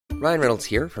Ryan Reynolds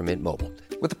here from Mint Mobile.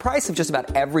 With the price of just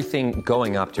about everything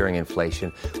going up during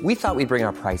inflation, we thought we'd bring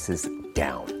our prices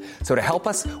down. So to help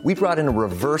us, we brought in a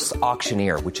reverse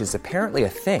auctioneer, which is apparently a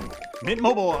thing. Mint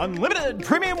Mobile Unlimited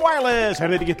Premium Wireless. How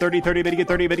to get 30, 30, bit to get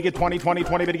 30, bit to get 20, 20,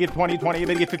 20, bit to get 20, 20,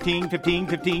 bit to get 15, 15,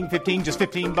 15, 15, just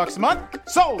 $15 a month?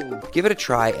 Sold! Give it a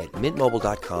try at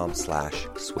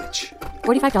mintmobile.com/switch.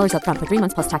 $45 up front for 3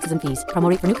 months plus taxes and fees. Promo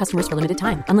rate for new customers for limited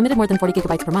time. Unlimited more than 40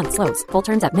 gigabytes per month. Slows full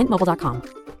terms at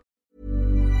mintmobile.com.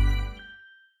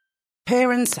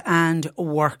 Parents and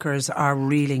workers are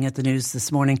reeling at the news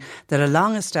this morning that a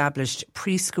long-established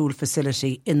preschool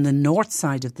facility in the north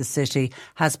side of the city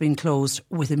has been closed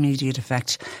with immediate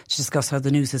effect. To discuss how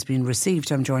the news has been received,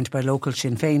 I'm joined by local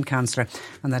Sinn Féin councillor,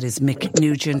 and that is Mick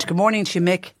Nugent. Good morning to you,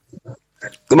 Mick.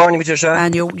 Good morning, Patricia.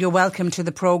 And you're welcome to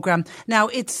the programme. Now,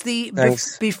 it's the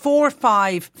Before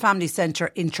 5 Family Centre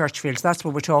in Churchfield. So that's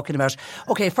what we're talking about.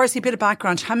 OK, firstly, a bit of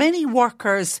background. How many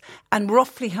workers and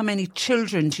roughly how many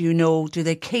children do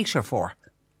they cater for?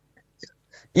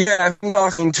 Yeah, I've been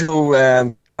talking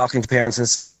to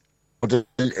parents and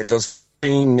there's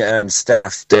 15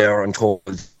 staff there and told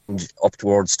up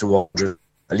towards 200,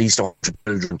 at least 100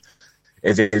 children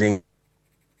availing.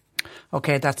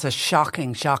 OK, that's a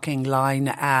shocking line.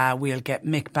 We'll get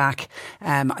Mick back.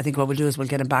 I think what we'll do is we'll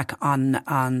get him back on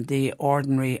the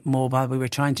ordinary mobile. We were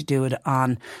trying to do it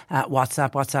on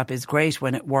WhatsApp. WhatsApp is great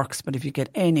when it works, but if you get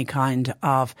any kind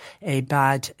of a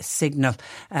bad signal,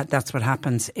 that's what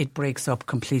happens. It breaks up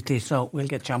completely. So we'll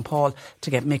get John Paul to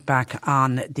get Mick back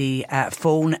on the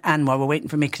phone. And while we're waiting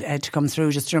for Mick to come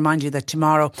through, just to remind you that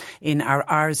tomorrow in our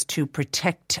Ours to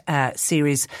Protect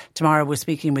series, tomorrow we're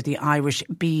speaking with the Irish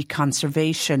Bee Conservation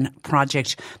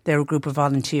Project. They're a group of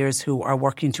volunteers who are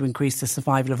working to increase the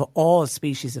survival of all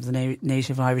species of the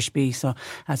native Irish bee. So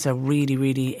that's a really,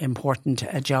 really important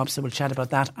job. So we'll chat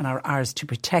about that on our Ours to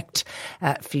Protect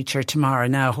feature tomorrow.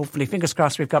 Now, hopefully, fingers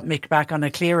crossed, we've got Mick back on a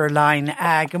clearer line.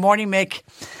 Good morning, Mick.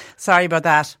 Sorry about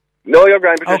that. No, you're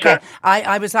grand, Patricia. Okay,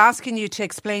 I was asking you to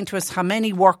explain to us how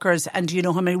many workers and do you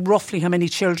know roughly how many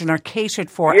children are catered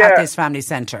for at this family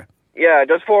centre? Yeah,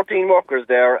 there's 14 workers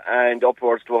there and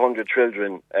upwards to 100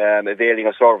 children availing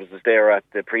of services there at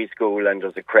the preschool, and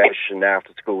there's a creche and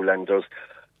after school, and there's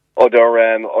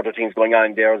other things going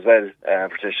on there as well,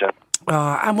 Patricia.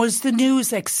 And was the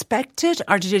news expected,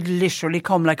 or did it literally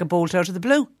come like a bolt out of the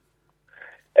blue?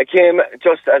 It came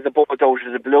just as a bolt out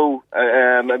of the blue.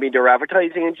 They're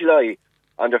advertising in July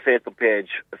on their Facebook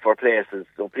page for places,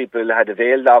 so people had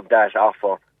availed of that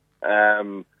offer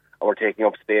and were taking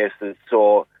up spaces.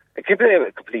 So it came be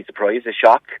a complete surprise, a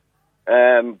shock.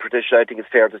 Patricia, I think it's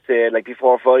fair to say, like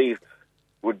Before 5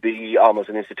 would be almost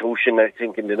an institution, I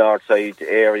think, in the north side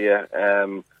area.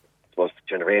 I suppose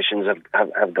generations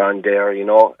have gone there,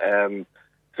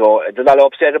 so there's a lot of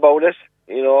upset about it,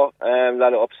 a lot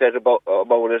of upset about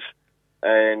it.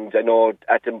 And I know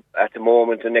at the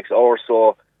moment, the next hour or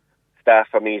so, staff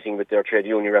are meeting with their trade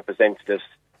union representatives,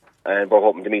 and we're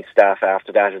hoping to meet staff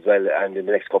after that as well, and in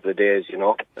the next couple of days,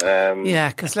 Yeah,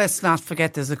 because let's not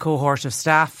forget there's a cohort of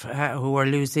staff who are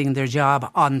losing their job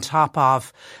on top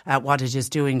of what it is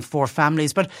doing for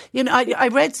families. But, I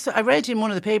read in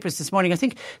one of the papers this morning, I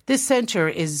think this centre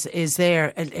is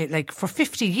there like for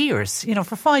 50 years,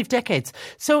 for 5 decades.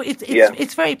 So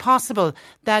it's very possible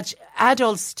that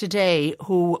adults today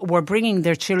who were bringing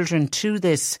their children to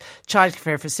this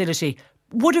childcare facility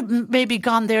would have maybe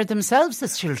gone there themselves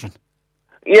as children.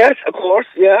 Yes, of course,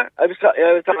 yeah. I was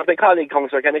talking to my colleague,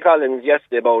 Councillor Kenny Collins,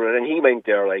 yesterday about it, and he went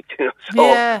there, So,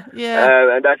 yeah.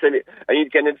 And that's and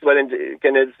Kenneth's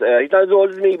he's not as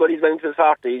old as me, but he's well into his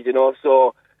 40s,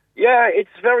 So, yeah,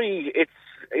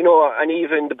 and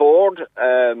even the board,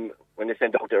 when they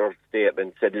sent out their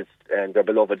statement, said it's their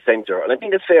beloved centre, and I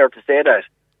think it's fair to say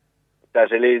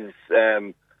that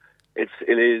it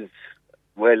is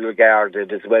well regarded,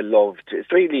 it's well loved.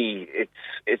 It's really,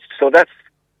 it's so that's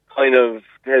kind of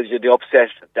tells you the upset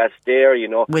that's there,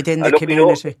 within the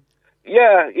community.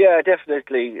 Yeah,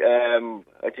 definitely.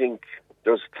 I think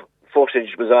there's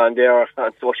footage was on there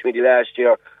on social media last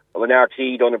year of an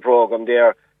RT done a programme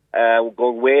there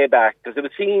going way back, because it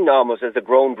was seen almost as a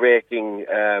groundbreaking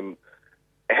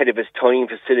ahead of its time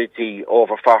facility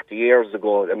over 40 years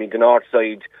ago. I mean, the north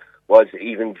side was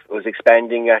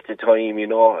expanding at the time,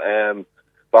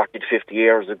 40 to 50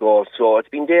 years ago. So it's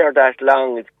been there that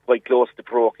long. It's quite close to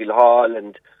Parochial Hall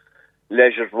and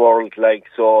Leisure World,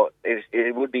 so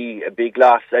it would be a big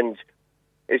loss. And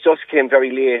it just came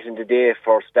very late in the day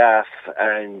for staff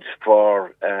and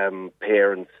for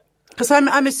parents. Because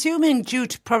I'm assuming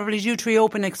probably due to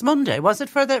reopen next Monday. Was it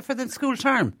for the school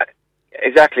term?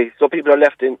 Exactly. So people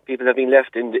have been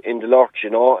left in the lurch,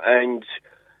 and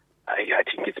I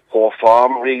think it's poor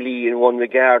form, really, in one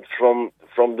regard from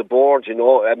the board.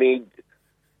 I mean,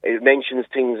 it mentions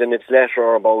things in its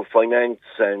letter about finance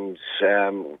and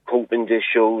recruitment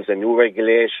issues and new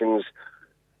regulations.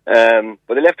 But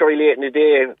they left very late in the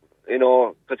day,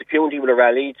 because the community would have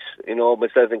rallied.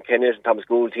 Myself and Kenneth and Thomas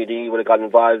Gould TD would have got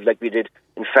involved like we did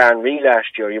in Farnree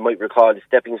last year. You might recall the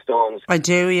stepping stones. I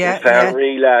do, yeah. In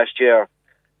Farnree last year.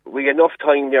 We had enough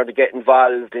time there to get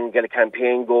involved and get a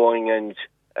campaign going, and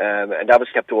that was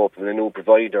kept open with a new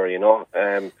provider,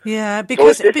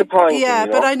 because so it's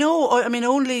disappointing, but I know. I mean,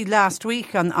 only last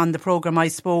week on the programme I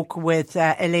spoke with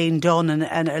Elaine Dunn,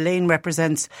 and Elaine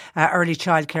represents Early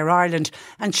Childcare Ireland,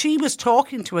 and she was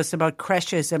talking to us about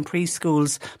creches and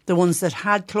preschools, the ones that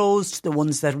had closed, the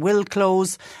ones that will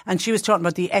close, and she was talking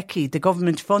about the ECI, the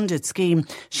government funded scheme.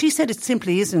 She said it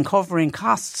simply isn't covering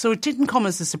costs, so it didn't come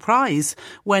as a surprise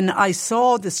when I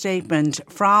saw the statement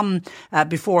from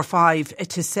Before Five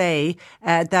to say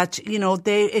that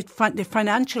the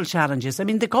financial challenges. I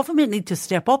mean, the government need to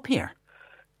step up here.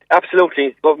 Absolutely,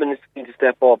 the government needs to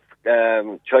step up.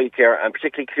 Childcare, and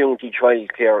particularly community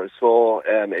childcare, is so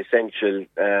essential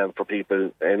for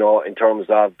people. In terms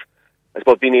of, I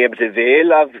suppose, being able to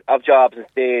avail of jobs and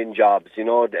stay in jobs. And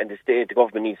the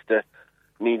government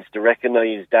needs to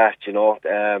recognise that.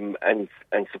 And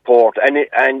support and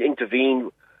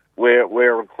intervene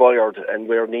where required and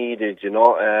where needed.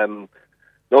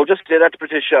 No, just to say that to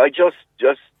Patricia, I just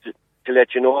to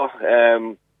let you know,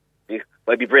 it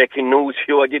might be breaking news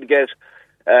for you. I did get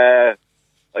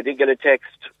a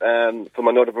text from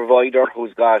another provider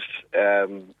who's got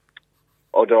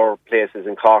other places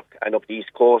in Cork and up the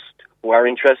East Coast who are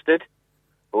interested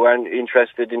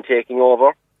in taking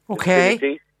over.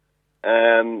 Okay.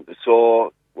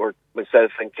 So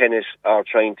myself and Kenneth are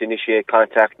trying to initiate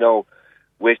contact now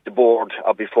with the board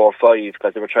of Before Five,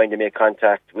 because they were trying to make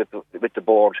contact with the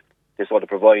board, this other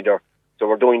provider. So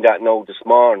we're doing that now this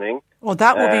morning. Oh,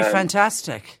 that would be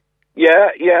fantastic.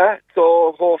 Yeah.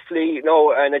 So hopefully,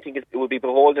 and I think it will be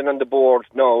beholden on the board.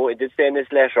 No, it did say in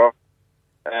this letter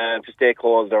to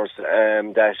stakeholders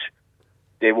that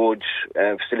they would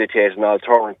facilitate an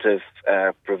alternative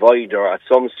provider at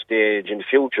some stage in the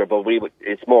future, but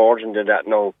it's more urgent than that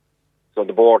now. So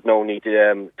the board now need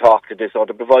to talk to this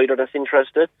other provider that's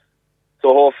interested.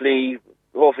 So hopefully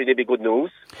there'll be good news.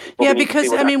 Yeah,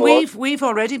 because I mean, we've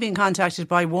already been contacted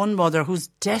by one mother who's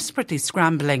desperately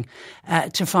scrambling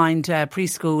to find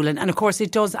preschool, and of course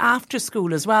it does after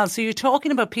school as well. So you're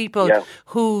talking about people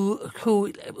whose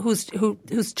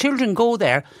children go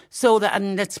there, so that,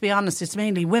 and let's be honest, it's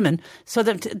mainly women, so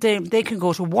that they can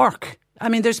go to work. I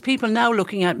mean, there's people now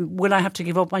looking at, will I have to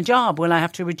give up my job? Will I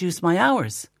have to reduce my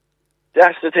hours?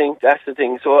 That's the thing.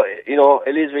 So, it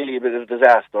is really a bit of a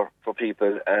disaster for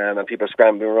people, and people are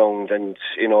scrambling around, and,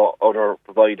 other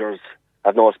providers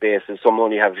have no spaces, some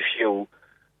only have a few.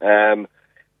 And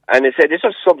they said this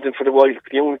was something for the wider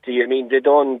community. I mean, they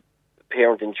done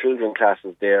parent and children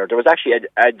classes there. There was actually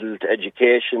adult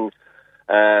education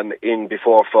in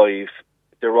Before Five.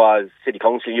 There was City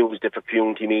Council used it for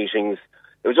community meetings.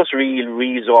 It was just a real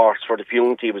resource for the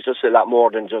community. It was just a lot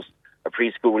more than just a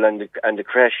preschool and the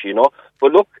creche,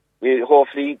 But look,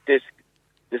 hopefully this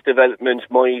development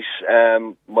might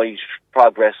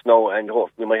progress now, and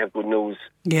hopefully we might have good news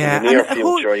in the near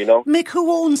future, Mick,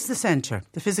 who owns the centre,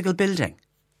 the physical building?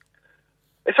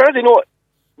 As far as I know,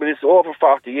 it's over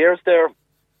 40 years there.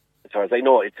 As far as I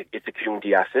know, it's a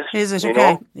community asset. Is it?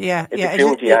 Okay. Yeah. It's a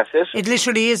community asset. It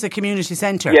literally is a community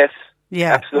centre. Yes.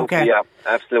 Yeah, absolutely. Okay. Yeah,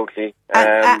 absolutely.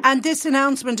 And this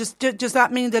announcement, does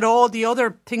that mean that all the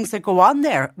other things that go on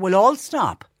there will all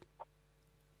stop?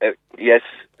 Yes,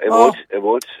 it would.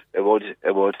 It would,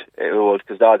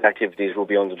 because those activities will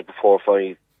be under the Before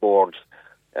Five board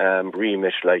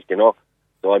remit,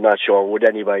 So I'm not sure, would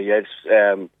anybody else?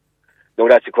 No,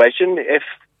 that's the question. If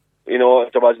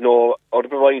there was no other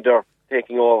provider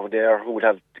taking over there, who would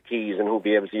have the keys and who would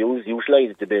be able to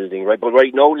utilise the building, right? But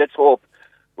right now, let's hope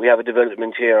we have a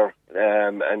development here,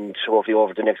 and hopefully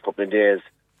over the next couple of days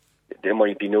there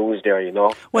might be news there,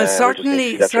 Well,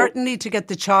 certainly to get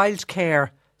the childcare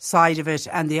side of it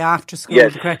and the after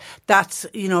school, that's,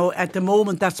 at the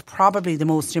moment, that's probably the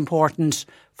most important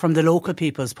from the local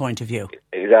people's point of view.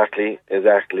 Exactly.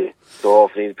 So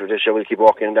hopefully, Patricia will keep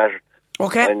working on that.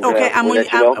 Okay.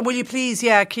 And will you please,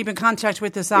 keep in contact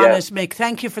with us on it, Mick?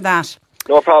 Thank you for that.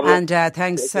 No problem. And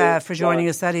thanks for joining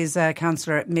us. That is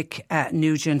Councillor Mick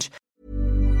Nugent.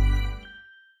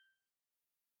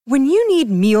 When you need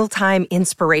mealtime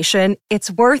inspiration,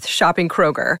 it's worth shopping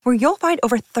Kroger, where you'll find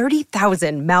over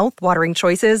 30,000 mouth-watering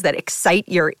choices that excite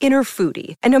your inner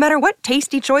foodie. And no matter what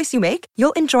tasty choice you make,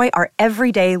 you'll enjoy our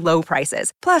everyday low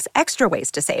prices, plus extra ways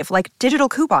to save, like digital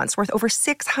coupons worth over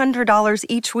 $600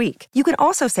 each week. You can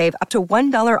also save up to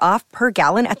 $1 off per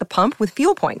gallon at the pump with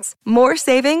fuel points. More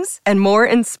savings and more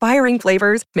inspiring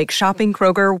flavors make shopping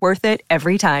Kroger worth it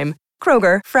every time.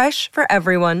 Kroger, fresh for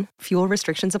everyone. Fuel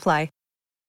restrictions apply.